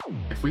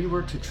If we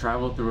were to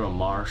travel through a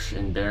marsh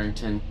in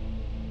Barrington,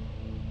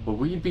 would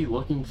we be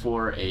looking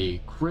for a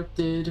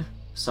cryptid,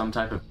 some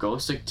type of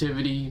ghost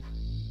activity,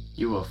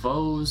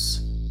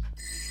 UFOs?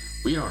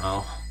 We don't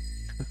know.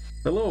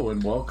 Hello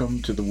and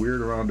welcome to the Weird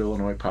Around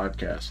Illinois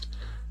podcast.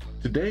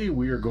 Today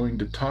we are going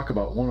to talk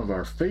about one of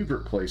our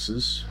favorite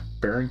places,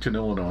 Barrington,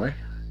 Illinois,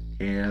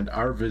 and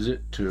our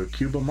visit to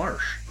Cuba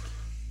Marsh,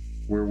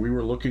 where we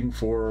were looking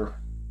for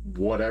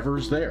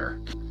whatever's there.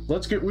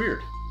 Let's get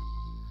weird.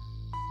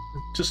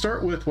 To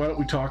start with, why don't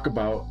we talk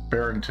about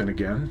Barrington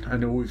again? I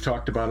know we've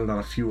talked about it on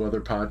a few other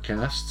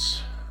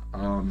podcasts.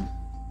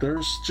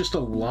 There's just a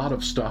lot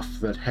of stuff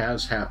that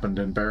has happened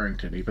in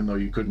Barrington, even though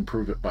you couldn't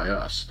prove it by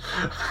us.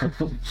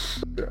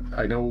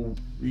 I know,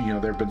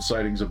 there have been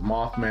sightings of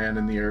Mothman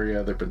in the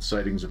area, there have been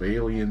sightings of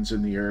aliens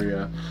in the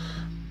area,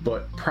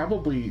 but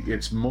probably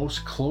it's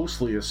most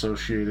closely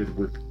associated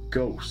with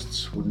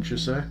ghosts, wouldn't you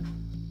say?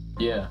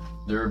 Yeah,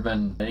 there have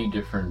been many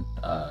different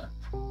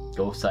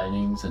ghost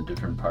sightings in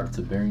different parts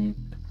of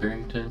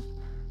Barrington.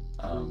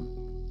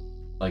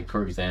 Like,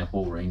 for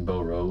example,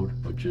 Rainbow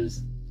Road, which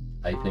is,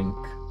 I think,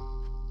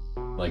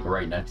 like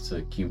right next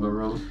to Cuba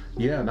Road.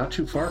 Yeah, not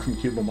too far from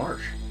Cuba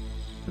Marsh.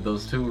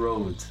 Those two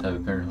roads have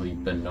apparently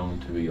been known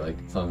to be like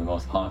some of the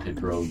most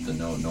haunted roads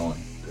in Illinois.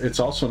 It's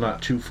also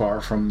not too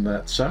far from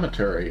that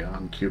cemetery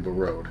on Cuba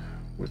Road,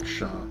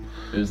 which...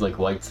 It was like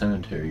White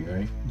Cemetery,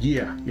 right?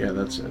 Yeah,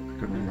 that's it. I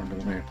couldn't remember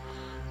the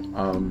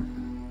name.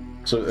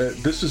 So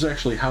this is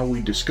actually how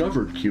we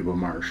discovered Cuba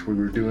Marsh. We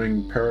were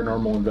doing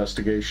paranormal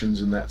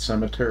investigations in that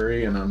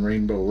cemetery and on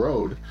Rainbow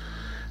Road,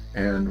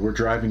 and we're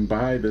driving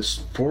by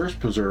this forest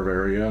preserve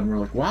area, and we're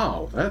like,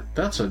 wow,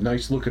 that's a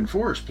nice looking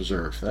forest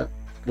preserve. That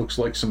looks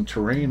like some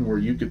terrain where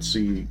you could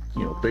see,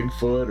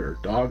 Bigfoot or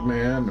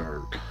Dogman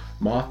or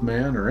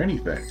Mothman or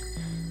anything.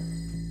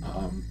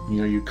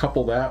 You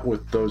couple that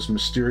with those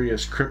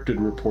mysterious cryptid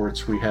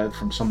reports we had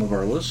from some of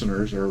our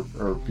listeners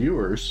or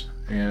viewers,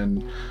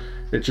 and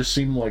it just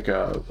seemed like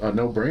a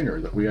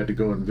no-brainer that we had to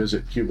go and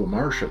visit Cuba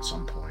Marsh at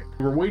some point.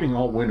 We were waiting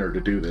all winter to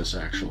do this,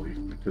 actually,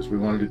 because we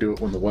wanted to do it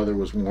when the weather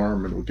was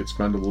warm and we could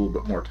spend a little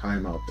bit more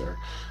time out there.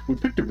 We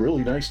picked a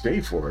really nice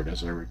day for it,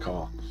 as I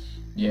recall.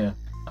 Yeah,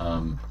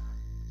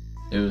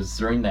 it was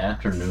during the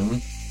afternoon,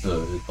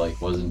 so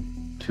it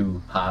wasn't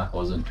too hot,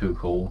 wasn't too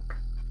cold.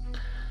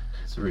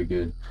 It's really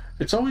good.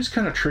 It's always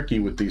kind of tricky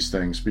with these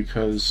things,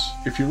 because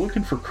if you're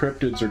looking for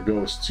cryptids or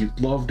ghosts, you'd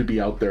love to be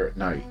out there at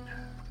night,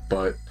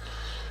 but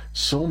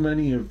so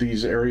many of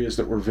these areas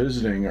that we're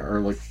visiting are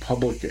like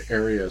public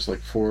areas, like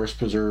forest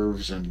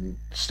preserves and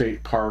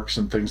state parks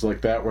and things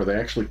like that, where they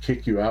actually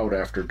kick you out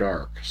after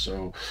dark.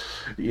 So,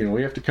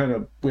 we have to kind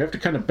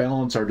of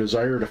balance our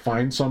desire to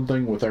find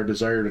something with our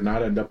desire to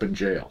not end up in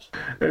jail.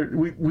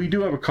 We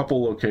do have a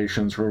couple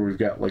locations where we've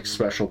got like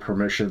special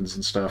permissions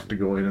and stuff to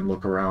go in and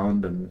look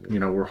around, and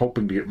we're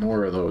hoping to get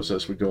more of those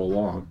as we go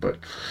along. But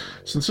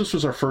since this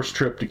was our first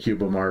trip to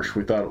Cuba Marsh,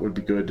 we thought it would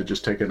be good to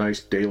just take a nice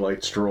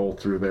daylight stroll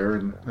through there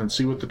and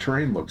see what the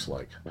terrain looks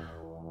like.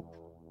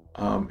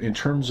 In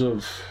terms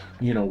of,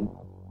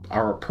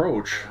 our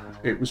approach,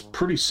 it was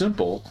pretty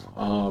simple.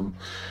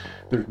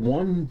 There's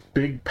one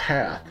big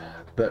path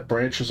that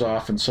branches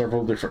off in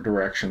several different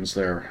directions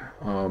there.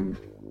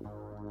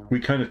 We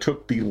kind of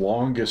took the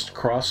longest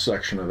cross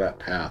section of that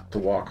path to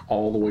walk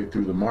all the way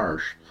through the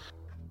marsh.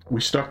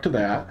 We stuck to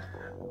that,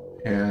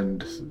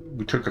 and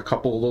we took a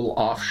couple of little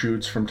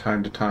offshoots from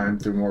time to time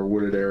through more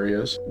wooded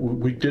areas.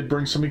 We did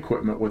bring some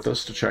equipment with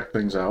us to check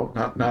things out.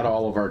 Not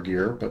all of our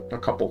gear, but a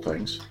couple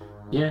things.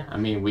 Yeah,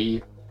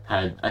 we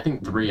had, I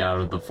think 3 out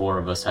of the 4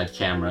 of us had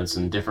cameras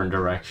in different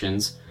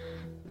directions.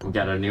 We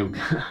got a new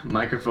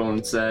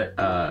microphone set.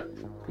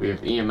 We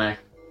have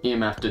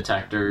EMF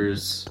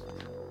detectors,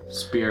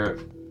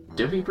 spirit.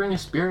 Did we bring a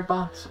spirit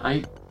box?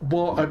 I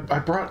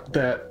brought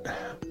that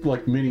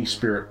mini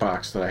spirit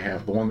box that I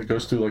have, the one that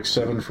goes through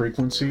 7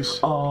 frequencies.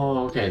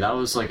 Oh, okay, that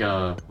was like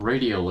a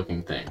radio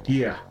looking thing.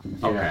 Yeah.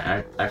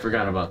 Okay, I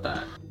forgot about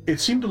that. It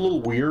seemed a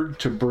little weird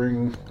to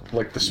bring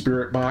the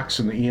spirit box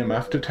and the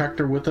EMF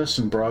detector with us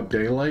in broad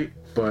daylight,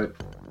 but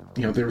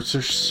there's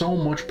just so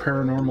much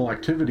paranormal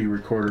activity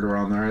recorded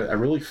around there. I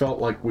really felt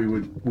like we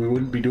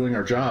wouldn't be doing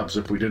our jobs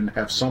if we didn't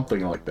have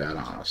something like that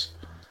on us.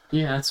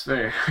 Yeah, that's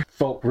fair.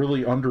 Felt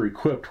really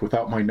under-equipped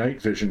without my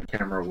night vision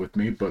camera with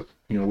me, but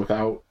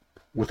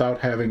without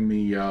having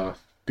the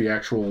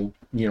actual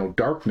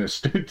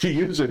darkness to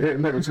use it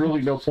in, there was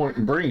really no point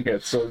in bringing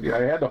it, so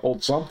I had to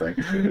hold something.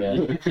 Yeah,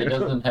 it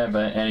doesn't have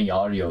any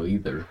audio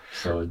either,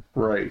 so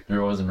right,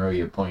 there wasn't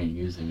really a point in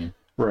using it.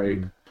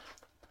 Right.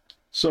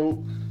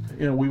 So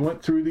we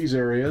went through these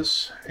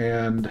areas,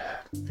 and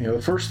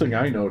the first thing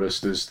I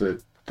noticed is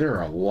that there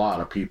are a lot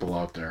of people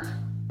out there.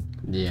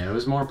 Yeah, it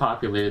was more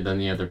populated than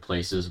the other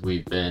places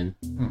we've been.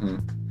 Mm-hmm.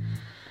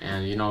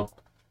 And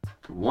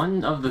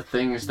one of the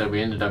things that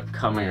we ended up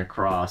coming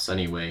across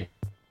anyway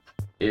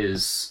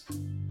is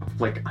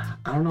I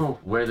don't know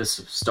where this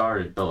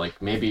started, but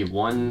maybe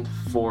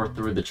 1/4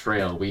 through the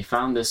trail, we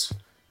found this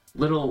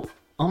little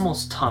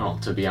almost tunnel,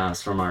 to be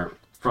honest,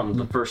 from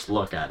the first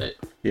look at it.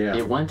 Yeah.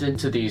 It went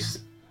into these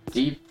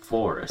deep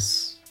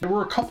forests, There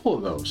were a couple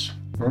of those.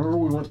 Remember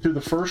we went through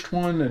the first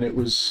one and it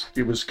was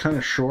kind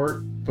of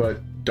short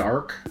but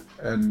dark,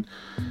 and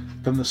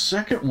then the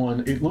second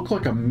one, it looked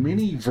like a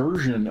mini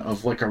version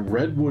of like a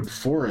redwood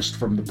forest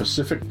from the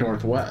Pacific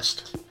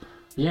Northwest.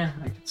 Yeah,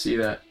 I could see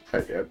that.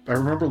 I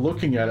remember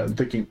looking at it and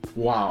thinking,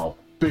 wow,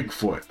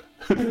 Bigfoot.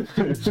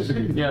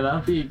 Yeah,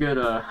 that'd be a good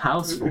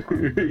house for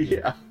him.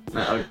 Yeah.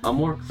 A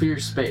more clear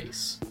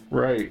space.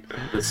 Right.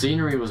 The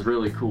scenery was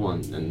really cool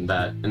in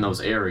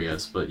those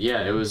areas, but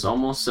yeah, it was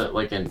almost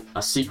like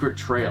a secret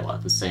trail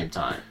at the same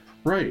time.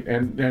 Right,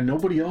 and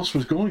nobody else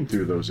was going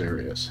through those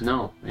areas.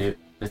 No, it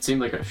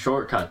seemed like a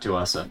shortcut to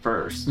us at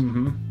first.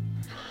 Mm-hmm.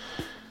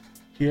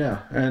 Yeah,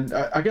 and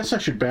I guess I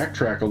should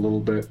backtrack a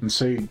little bit and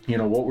say,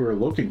 what we were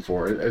looking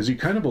for. As you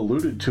kind of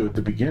alluded to at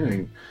the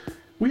beginning,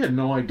 we had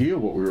no idea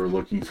what we were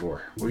looking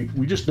for.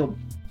 We just know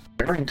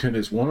Barrington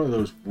is one of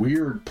those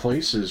weird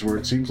places where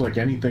it seems like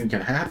anything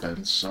can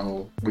happen,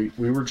 so we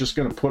were just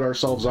going to put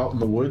ourselves out in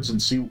the woods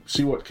and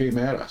see what came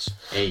at us.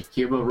 Hey,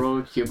 Cuba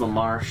Road, Cuba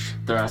Marsh,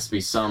 there has to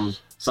be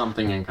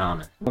something in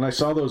common. When I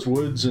saw those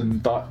woods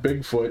and thought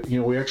Bigfoot,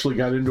 we actually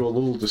got into a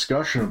little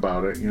discussion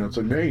about it. It's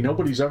like, hey,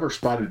 nobody's ever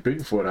spotted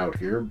Bigfoot out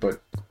here,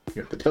 but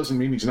that doesn't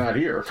mean he's not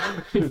here.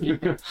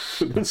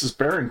 This is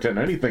Barrington.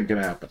 Anything can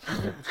happen.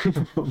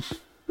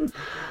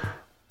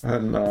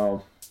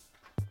 And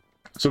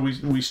so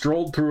we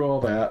strolled through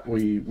all that.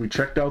 We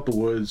checked out the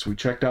woods. We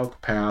checked out the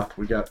path.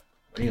 We got,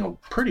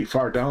 pretty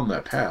far down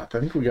that path.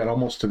 I think we got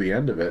almost to the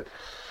end of it.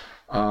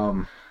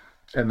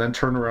 And then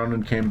turned around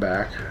and came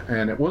back.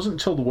 And it wasn't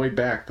until the way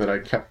back that I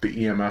kept the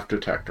EMF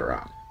detector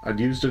on. I'd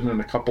used it in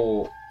a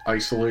couple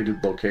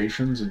isolated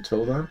locations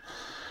until then.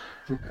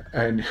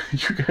 And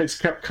you guys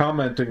kept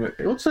commenting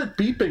that, what's that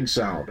beeping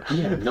sound?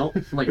 Yeah, no,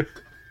 like,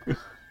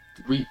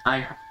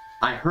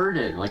 I heard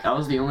it, like I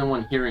was the only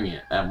one hearing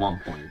it at one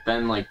point.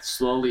 Then like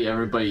slowly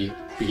everybody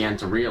began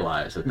to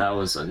realize that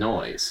was a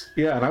noise.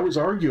 Yeah, and I was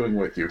arguing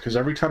with you because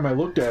every time I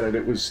looked at it,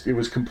 it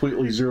was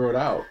completely zeroed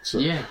out. So.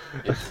 Yeah,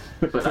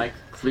 but I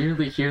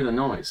clearly hear the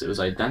noise. It was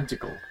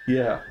identical.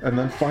 Yeah, and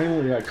then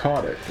finally I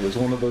caught it. It was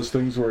one of those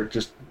things where it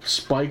just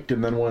spiked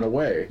and then went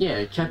away. Yeah,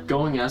 it kept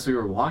going as we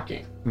were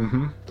walking.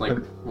 Mm-hmm. Like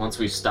once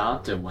we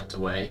stopped, it went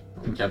away.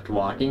 We kept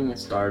walking, it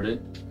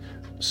started.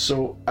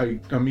 So I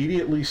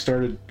immediately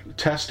started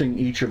testing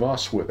each of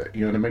us with it,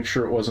 to make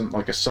sure it wasn't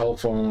like a cell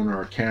phone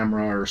or a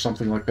camera or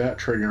something like that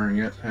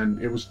triggering it,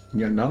 and it was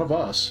none of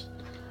us.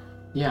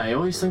 Yeah, I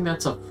always think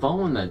that's a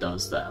phone that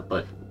does that,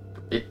 but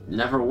it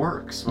never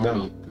works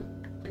when we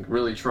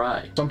really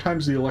try.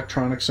 Sometimes the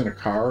electronics in a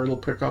car it'll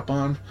pick up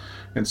on,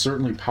 and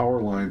certainly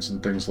power lines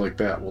and things like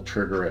that will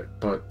trigger it,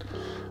 but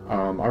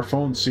our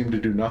phones seem to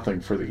do nothing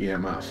for the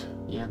EMF.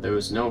 Yeah, there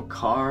was no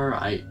car.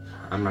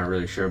 I'm not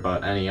really sure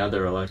about any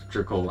other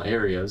electrical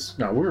areas.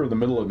 No, we were in the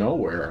middle of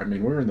nowhere. I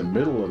mean, we were in the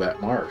middle of that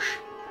marsh.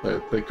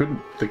 They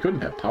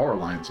couldn't have power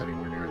lines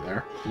anywhere near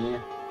there. Yeah.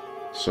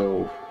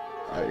 So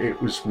it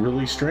was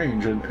really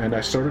strange, and I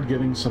started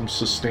getting some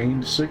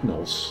sustained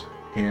signals.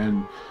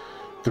 And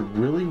the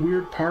really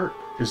weird part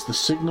is the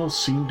signals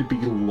seemed to be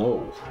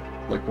low.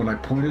 Like when I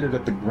pointed it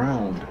at the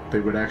ground, they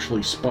would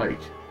actually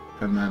spike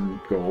and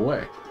then go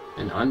away.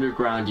 An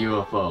underground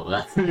UFO.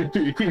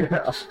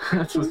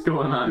 That's what's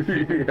going on.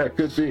 Yeah,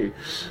 could be.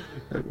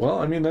 Well,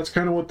 I mean, that's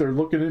kind of what they're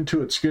looking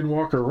into at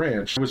Skinwalker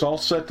Ranch. It was all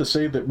set to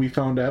say that we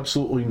found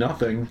absolutely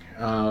nothing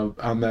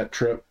on that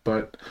trip,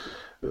 but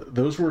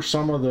those were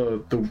some of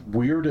the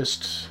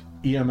weirdest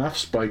EMF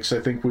spikes I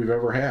think we've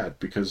ever had,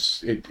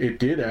 because it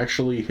did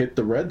actually hit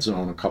the red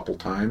zone a couple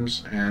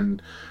times and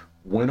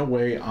went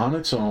away on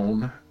its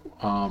own.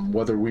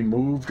 Whether we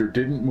moved or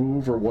didn't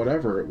move or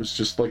whatever, it was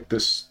just like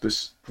this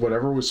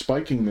whatever was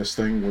spiking this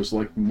thing was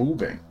like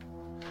moving.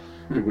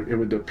 It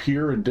would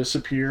appear and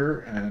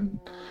disappear, and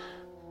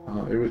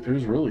it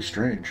was really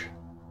strange.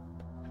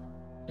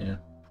 Yeah.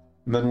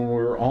 And then when we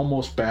were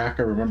almost back,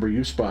 I remember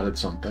you spotted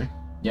something.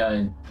 Yeah,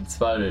 I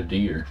spotted a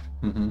deer.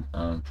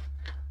 Mm-hmm.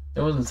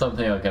 It wasn't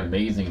something like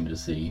amazing to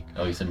see,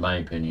 at least in my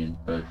opinion,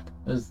 but it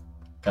was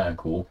kind of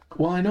cool.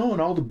 Well, I know in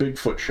all the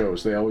Bigfoot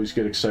shows, they always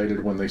get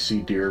excited when they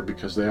see deer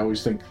because they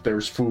always think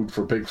there's food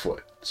for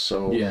Bigfoot.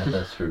 So yeah,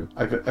 that's true.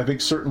 I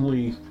think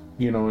certainly,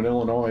 in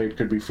Illinois, it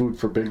could be food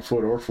for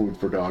Bigfoot or food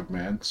for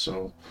Dogman.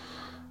 So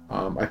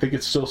I think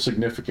it's still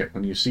significant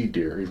when you see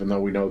deer, even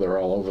though we know they're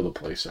all over the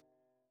place.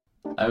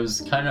 I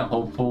was kind of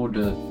hopeful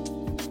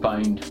to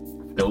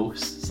find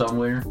ghosts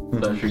somewhere,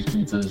 especially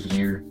since it was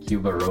near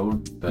Cuba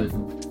Road, but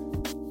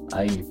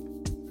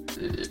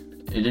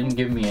it didn't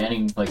give me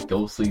any like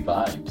ghostly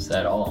vibes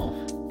at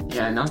all.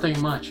 Yeah,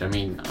 nothing much. I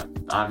mean,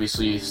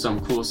 obviously some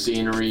cool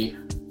scenery,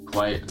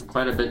 quite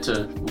a bit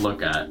to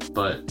look at,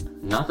 but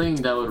nothing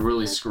that would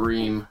really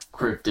scream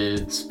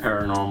cryptids,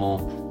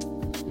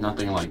 paranormal,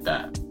 nothing like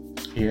that.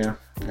 Yeah,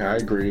 I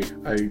agree.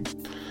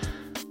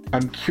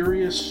 I'm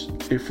curious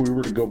if we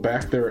were to go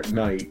back there at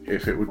night,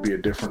 if it would be a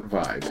different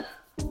vibe.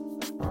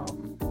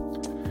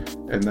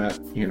 And that,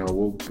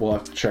 we'll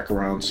have to check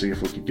around, see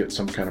if we could get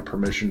some kind of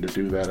permission to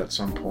do that at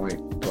some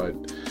point. But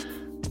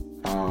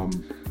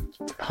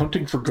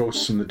hunting for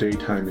ghosts in the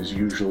daytime is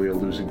usually a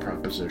losing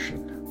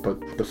proposition.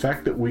 But the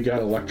fact that we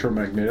got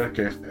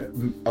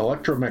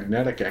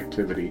electromagnetic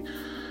activity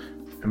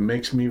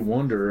makes me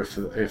wonder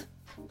if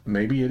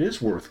maybe it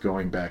is worth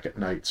going back at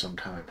night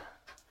sometime.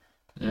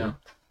 Yeah.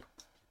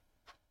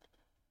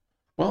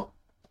 Well,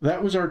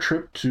 that was our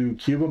trip to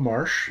Cuba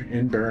Marsh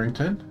in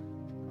Barrington.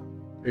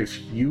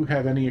 If you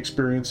have any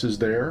experiences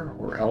there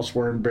or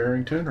elsewhere in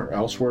Barrington or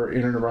elsewhere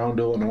in and around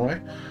Illinois,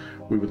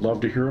 we would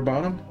love to hear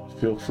about them.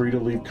 Feel free to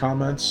leave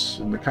comments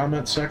in the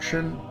comment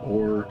section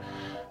or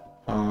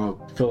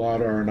fill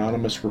out our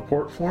anonymous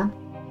report form.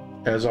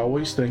 As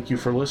always, thank you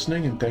for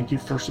listening and thank you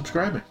for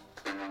subscribing.